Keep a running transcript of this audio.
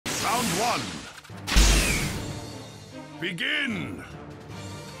Round one. Begin.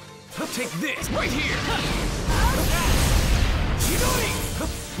 Take this right here. Chidori.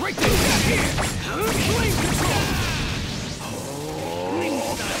 Right there. Here. Flame control.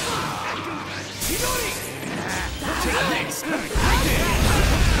 Chidori. Take this right there.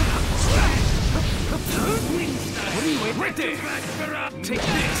 What are you waiting? Right there. Take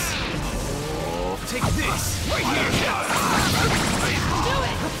this. Take this right here. Do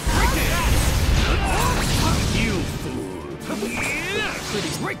it. Right there. You fool.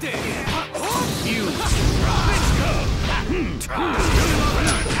 Pretty right there. You. Let's go.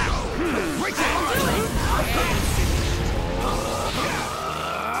 Right there.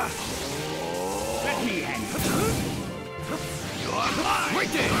 Let me handle it. You're mine.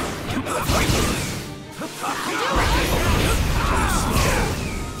 Right there. Right there.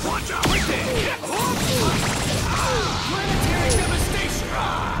 Watch out. Right there. Planetary devastation.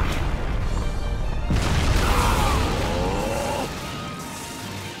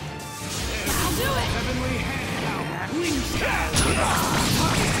 I'll do it. Heavenly hand. Wings down.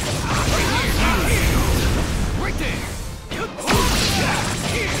 Right there.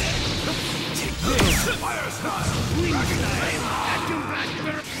 Here. Take this. Fire style. Wings style. Active back.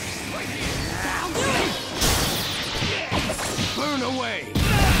 Right here. I'll do it. Burn away.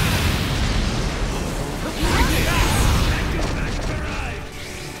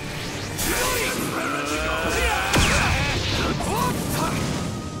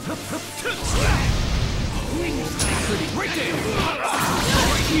 Wings Pretty right there.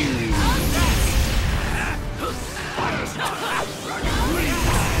 Right here.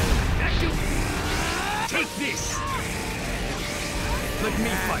 Take this. Let me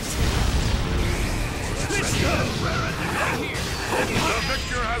fight. Let's go. Right here. The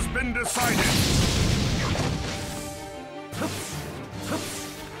victor has been decided.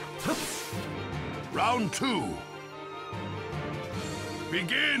 Round two.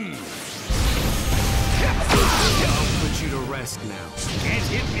 Begin. I'll put you to rest now. Can't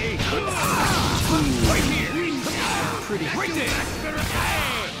hit me. Right here. Pretty right there.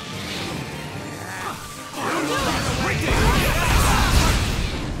 Right there.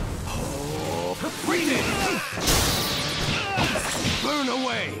 Right there. Burn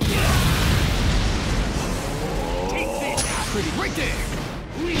away. Take this. Pretty right there.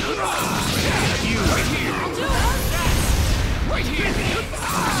 You right here. Right here.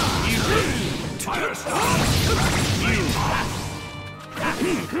 You. Fire style. You.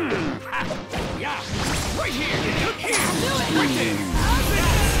 Yeah. Right here. Here. Right there.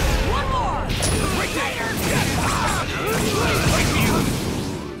 One more. Right there. Right here.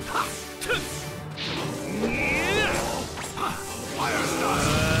 Fire style.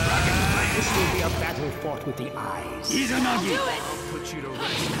 This will be a battle fought with the eyes. I'll do it. I'll put you to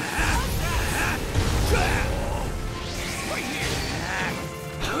rest. Right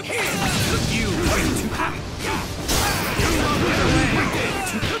here. You way too high.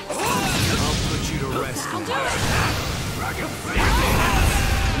 I'll put you to rest. I'll do it. Right there.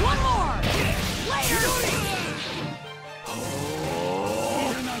 One more. Later.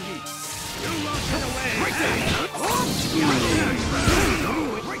 Right there.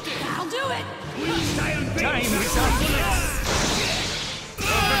 I'll do it. Time is up.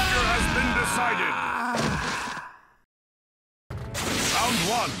 The victor has been decided. Round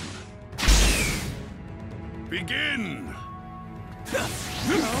one. Begin.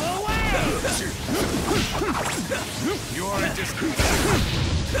 You are a distant.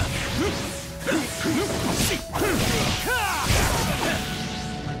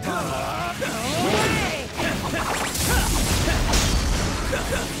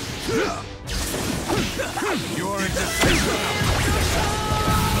 You're a distant.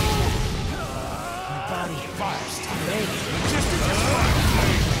 Body first.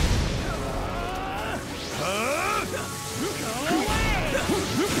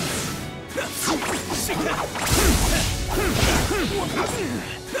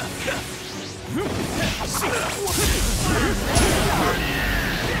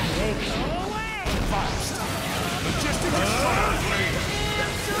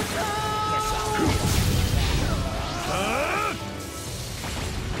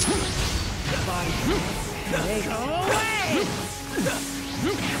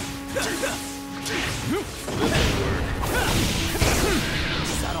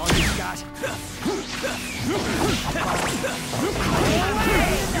 Is that all you got?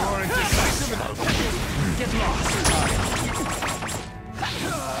 You're indecisive. Get lost.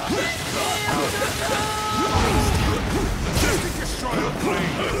 Majestic Destroyer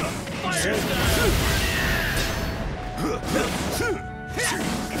plane. Fire!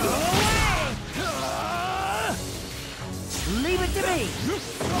 me!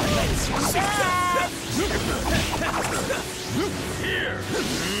 Let's that! Here!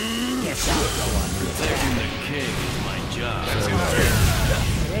 Guess I'll go on. Protecting the king is my job.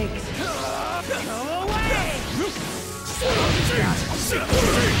 Thanks. Go away!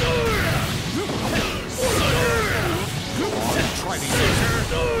 Try to use her!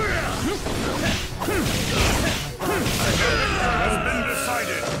 Has been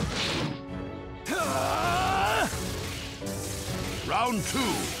decided! Round 2.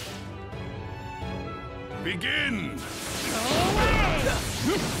 Begin!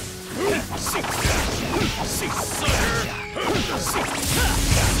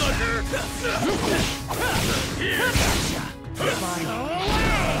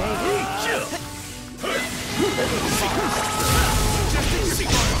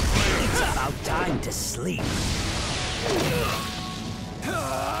 It's about time to sleep.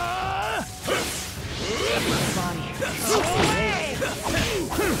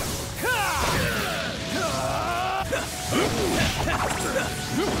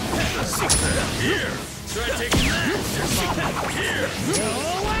 Here! Try taking that! Here!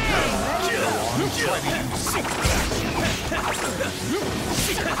 Try to use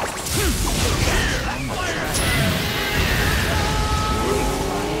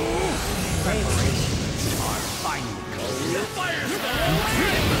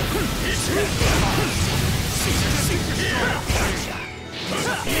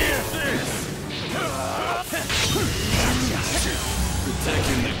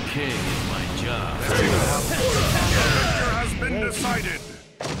Protecting the king is my job. The victor has been decided.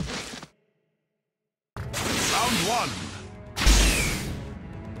 Round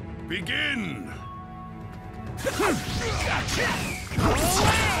 1. Begin!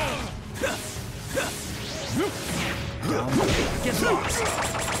 Get lost.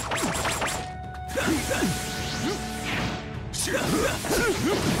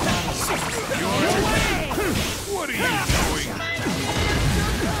 What are you doing?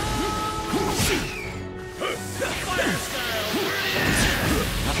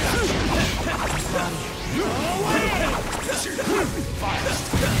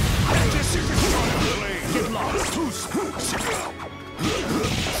 Get lost.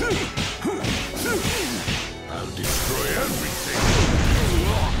 I'll destroy everything.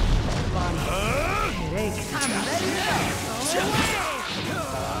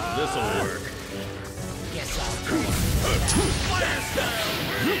 This'll work. Guess I'll go.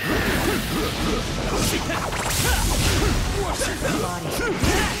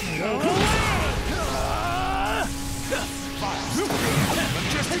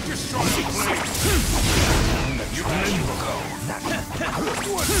 Majestic destroy the blade. You can go.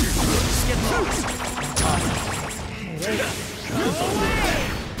 Get lost.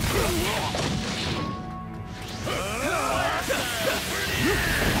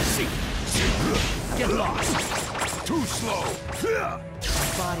 Get lost. Too slow.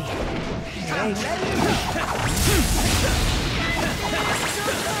 Body.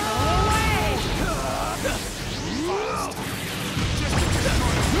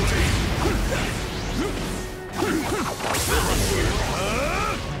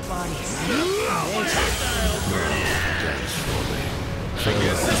 I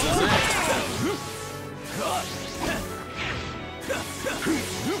guess this is it.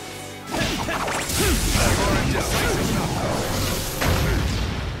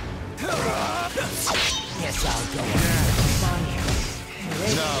 Guess I'll go.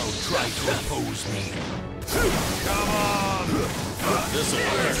 Now try to oppose me. Come on! This'll work.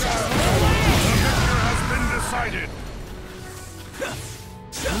 The victor has been decided.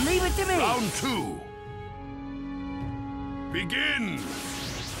 Leave it to me. Round 2. Begin!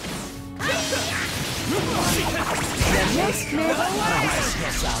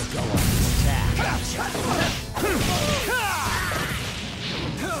 Guess I'll go on attack.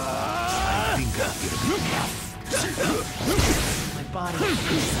 My body is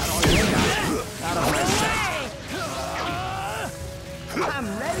not all you got. Out of my sight. I'm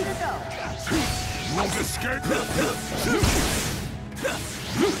ready to go. Won't escape!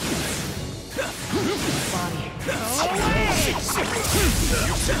 Body.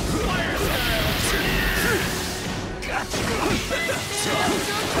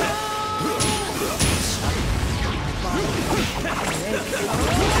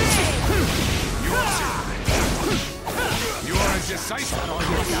 You are decisive.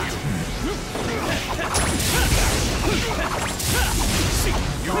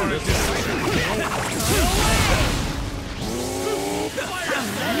 You are decisive.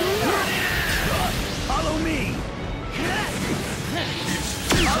 Follow me.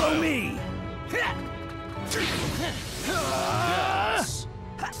 Follow me.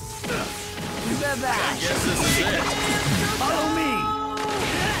 Guess this is it. Follow me.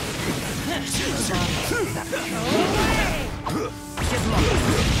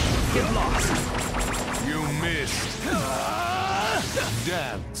 Get lost. You missed.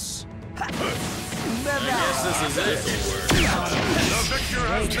 Dance. I guess this is it. The victor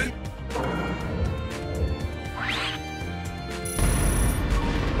has been...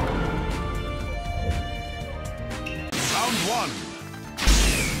 Round 1.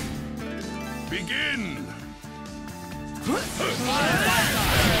 Begin.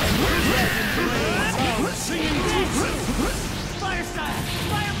 Fire style!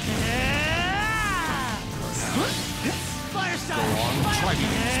 Fire! Fire style! Go on, try me.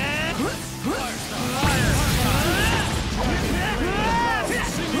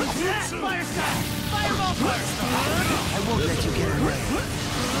 Fire style! Fireball! Fire style! I won't let you get away.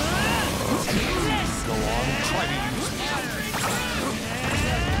 Go on, try me.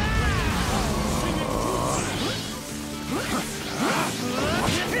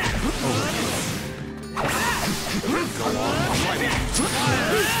 Go on, try me.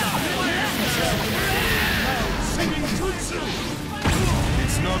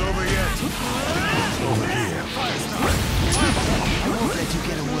 It's not over yet. Over here. I won't let you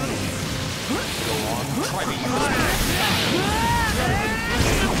get away. Go on, try me.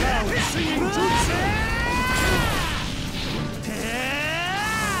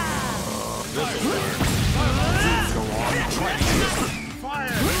 This'll work. Go on, try me.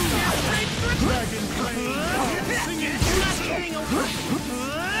 Dragon flame! Singing jutsu!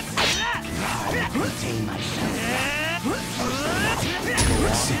 Contain myself.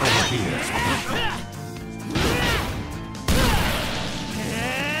 Over here.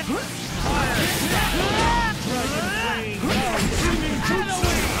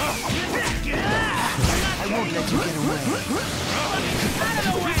 I won't let you get away.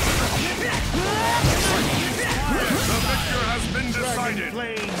 The victor has been decided.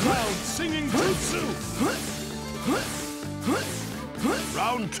 Flame! Loud singing jutsu!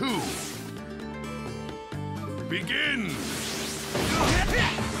 Round 2. Begin.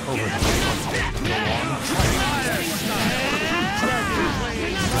 Over here. Go on, try me. Dragon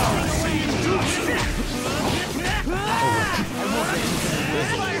flame! Loud singing jutsu!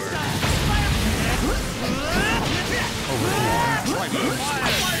 Try me.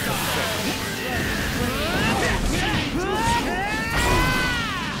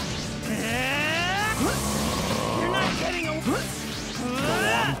 You're not getting away! Go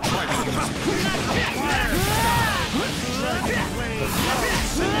on, try me. Dragon flame!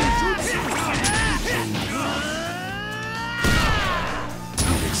 Loud singing jutsu!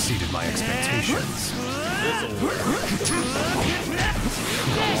 You exceeded my expectations. This'll work.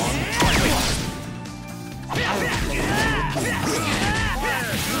 Go on, try me.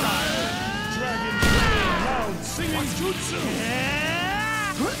 Dragon flame! Loud singing jutsu!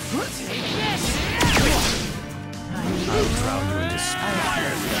 I'll drown you in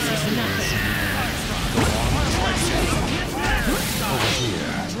despair. Over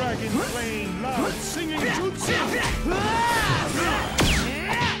here. Dragon flame! Loud singing jutsu!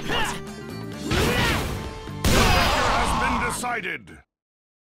 Has been decided.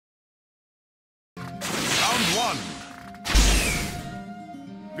 Round 1.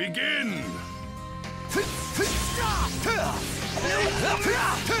 Begin.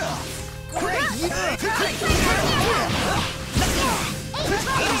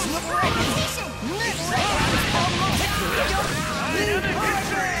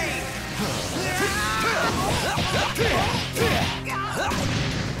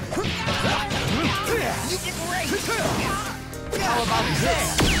 How about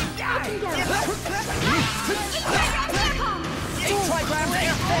this? Try grab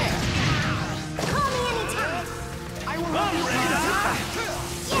air there. Call me anytime. I will run ready to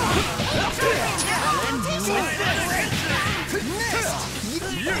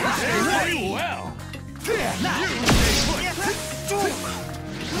You did very well.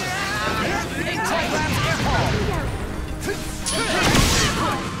 Try grab air ball.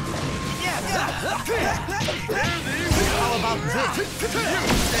 How about this?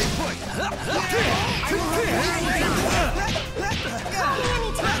 Stay put. Call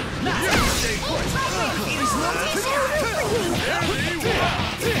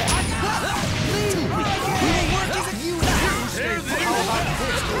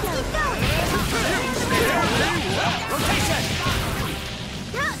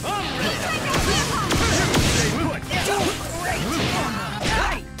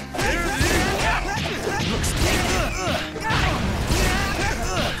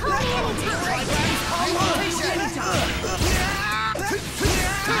me anytime. Stay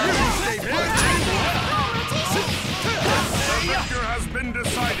put. Stay put.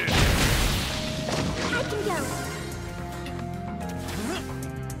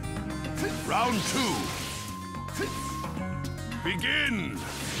 Round 2. Begin.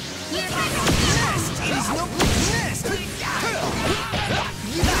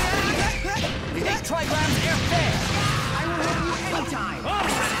 Eight trigrams airfare. I will help you anytime.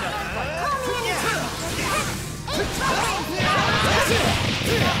 Call me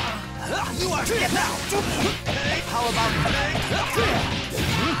anytime. You are get out. How about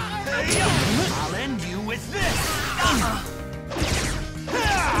I'll end you with this.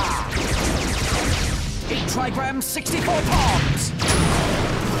 8 trigrams, 64 palms.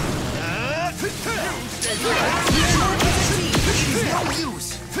 It is no use.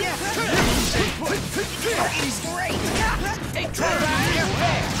 It is great. 8 trigrams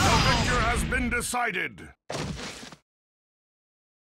airfare. The victor has been decided.